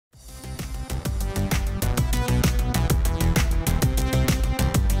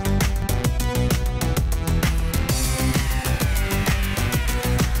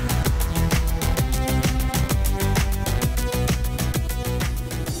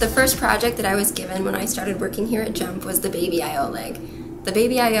The first project that I was given when I started working here at Jump was the baby IO leg. The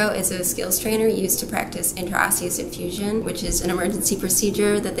baby IO is a skills trainer used to practice intraosseous infusion, which is an emergency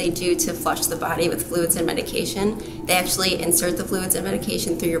procedure that they do to flush the body with fluids and medication. They actually insert the fluids and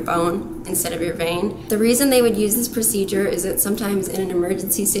medication through your bone instead of your vein. The reason they would use this procedure is that sometimes in an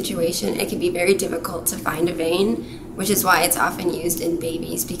emergency situation it can be very difficult to find a vein, which is why it's often used in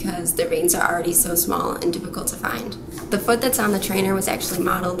babies because their veins are already so small and difficult to find. The foot that's on the trainer was actually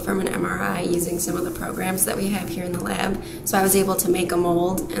modeled from an MRI using some of the programs that we have here in the lab, so I was able to make a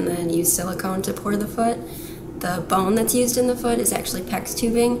mold and then use silicone to pour the foot. The bone that's used in the foot is actually PEX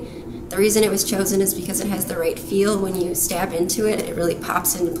tubing. The reason it was chosen is because it has the right feel. When you stab into it, it really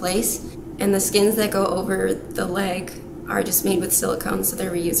pops into place. And the skins that go over the leg are just made with silicone, so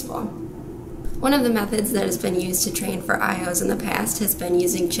they're reusable. One of the methods that has been used to train for IOs in the past has been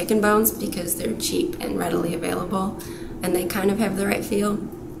using chicken bones because they're cheap and readily available, and they kind of have the right feel.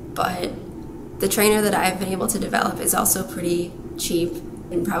 But the trainer that I've been able to develop is also pretty cheap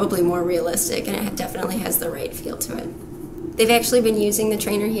and probably more realistic, and it definitely has the right feel to it. They've actually been using the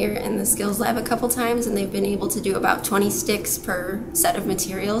trainer here in the skills lab a couple times, and they've been able to do about 20 sticks per set of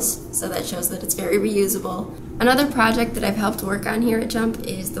materials, so that shows that it's very reusable. Another project that I've helped work on here at Jump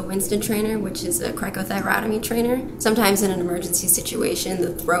is the Winston trainer, which is a cricothyrotomy trainer. Sometimes in an emergency situation,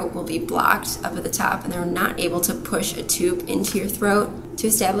 the throat will be blocked up at the top and they're not able to push a tube into your throat to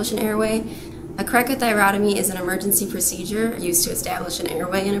establish an airway. A cricothyrotomy is an emergency procedure used to establish an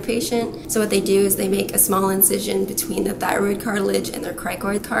airway in a patient. So what they do is they make a small incision between the thyroid cartilage and their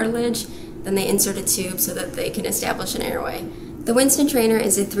cricoid cartilage. Then they insert a tube so that they can establish an airway. The Winston trainer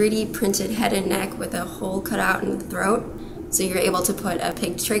is a 3D printed head and neck with a hole cut out in the throat. So you're able to put a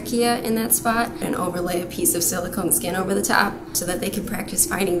pig trachea in that spot and overlay a piece of silicone skin over the top so that they can practice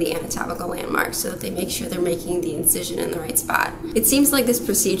finding the anatomical landmarks, so that they make sure they're making the incision in the right spot. It seems like this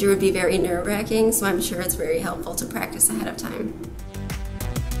procedure would be very nerve-wracking, so I'm sure it's very helpful to practice ahead of time.